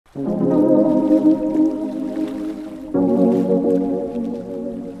Welcome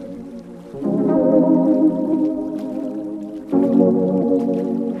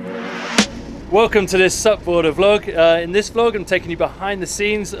to this SUPboarder vlog. In this vlog I'm taking you behind the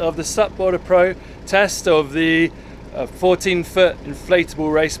scenes of the SUPboarder PRO test of the 14-foot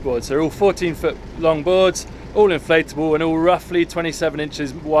inflatable race boards. So they're all 14-foot long boards, all inflatable and all roughly 27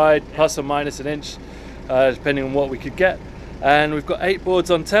 inches wide, plus or minus an inch, depending on what we could get. And we've got 8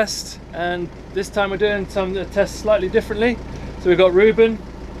 boards on test, and this time we're doing some of the tests slightly differently. So we've got Ruben,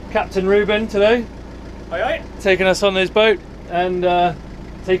 Captain Ruben today, taking us on this boat and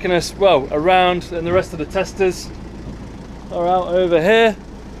taking us, well, around, and the rest of the testers are out over here.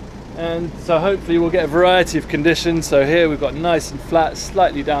 And so hopefully we'll get a variety of conditions. So here we've got nice and flat,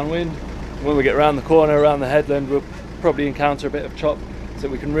 slightly downwind. When we get around the corner, around the headland, we'll probably encounter a bit of chop, so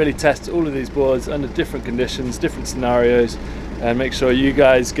we can really test all of these boards under different conditions, different scenarios, and make sure you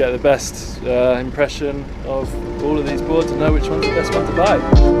guys get the best impression of all of these boards and know which one's the best one to buy.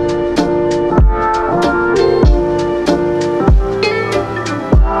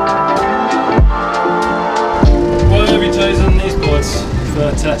 What have you chosen these boards for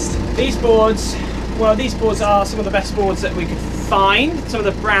a test? These boards, well, these boards are some of the best boards that we could find. Some of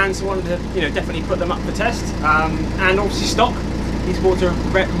the brands wanted to, definitely put them up for test, and obviously stock. These boards are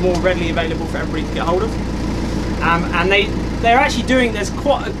more readily available for everybody to get hold of, and they're actually doing. There's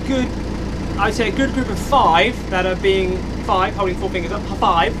quite a good, I'd say, a good group of 5 that are being holding 4 fingers up,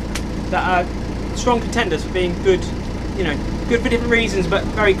 5 that are strong contenders for being good, good for different reasons, but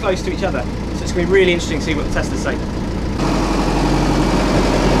very close to each other. So it's going to be really interesting to see what the testers say.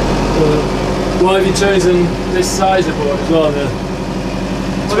 Why have you chosen this size of board as well? The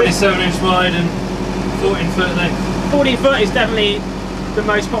 27-inch wide and 14-foot length. 14 foot is definitely the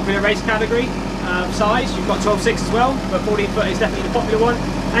most popular race category size. You've got 12.6 as well, but 14 foot is definitely the popular one.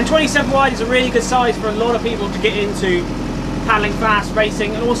 And 27 wide is a really good size for a lot of people to get into paddling fast,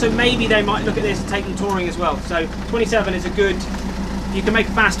 racing, and also maybe they might look at this and take them touring as well. So 27 is a good, you can make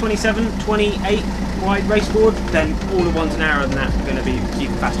a fast 27, 28 wide race board, then all the ones narrower than that are going to be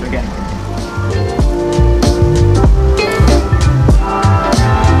even faster again.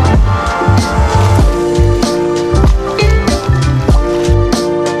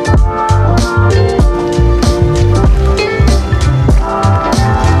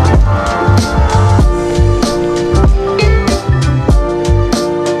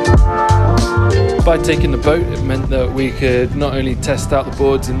 By taking the boat, it meant that we could not only test out the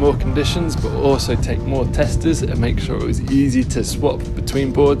boards in more conditions, but also take more testers and make sure it was easy to swap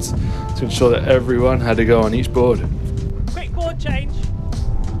between boards to ensure that everyone had to go on each board. Quick board change.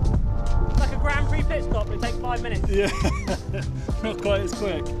 It's like a Grand Prix pit stop, it takes 5 minutes. Yeah, not quite as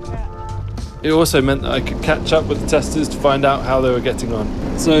quick. Yeah. It also meant that I could catch up with the testers to find out how they were getting on.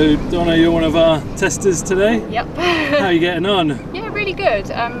 So Donna, you're one of our testers today? Yep. How are you getting on? Yeah, really good.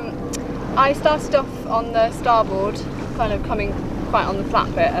 I started off on the starboard, kind of coming quite on the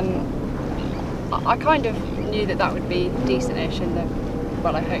flat bit, and I kind of knew that would be decent-ish, and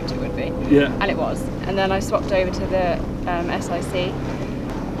well, I hoped it would be. Yeah. And it was. And then I swapped over to the SIC,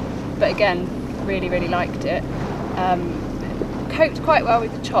 but again, really, really liked it. Coped quite well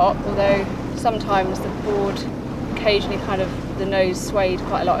with the chop, although sometimes the board occasionally kind of, the nose swayed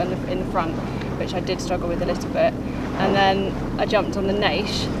quite a lot in the front, which I did struggle with a little bit. And then I jumped on the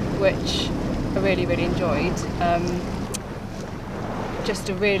Naish, which I really, really enjoyed. Just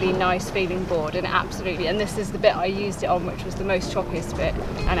a really nice feeling board, and absolutely, and this is the bit I used it on, which was the most choppiest bit,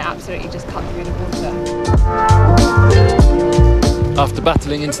 and it absolutely just cut through the water. After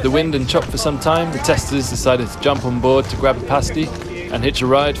battling into the wind and chop for some time, the testers decided to jump on board to grab a pasty and hitch a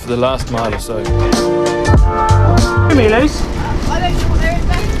ride for the last mile or so. Give me loose. I don't know what there is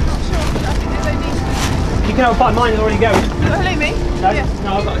left, I'm not sure, but I think there's only... You can have a bite, mine is already going. Hello me? No, Yeah. no,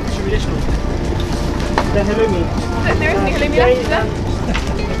 I've got a additional. Then halloumi. Look, there isn't any halloumi left, is there?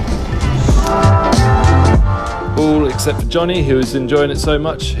 All except for Johnny, who was enjoying it so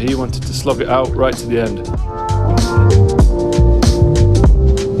much, he wanted to slog it out right to the end.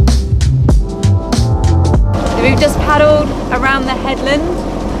 We've just paddled around the headland,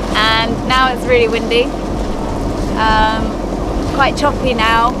 and now it's really windy. Quite choppy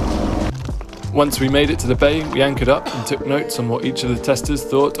now. Once we made it to the bay, we anchored up and took notes on what each of the testers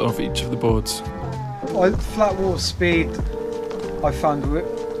thought of each of the boards. Flat water speed I found the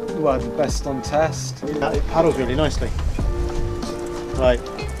best on test. It paddles really nicely. Right,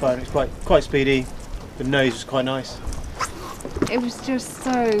 but it's quite speedy. The nose was quite nice. It was just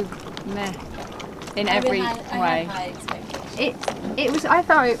so meh in every way. It was. I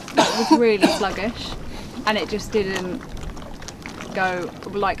thought it was really sluggish, and it just didn't. go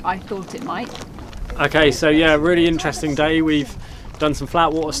like I thought it might. Okay, so yeah, really interesting day. We've done some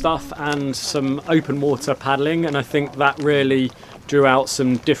flat water stuff and some open water paddling, and I think that really drew out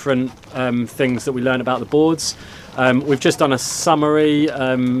some different things that we learned about the boards. We've just done a summary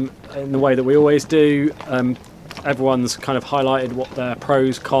in the way that we always do. Everyone's kind of highlighted what their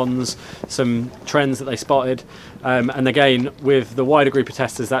pros, cons, some trends that they spotted, and again with the wider group of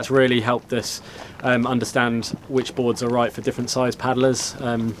testers, that's really helped us understand which boards are right for different size paddlers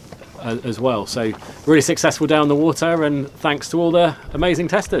as well. So really successful down the water, and thanks to all the amazing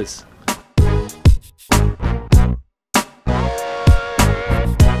testers.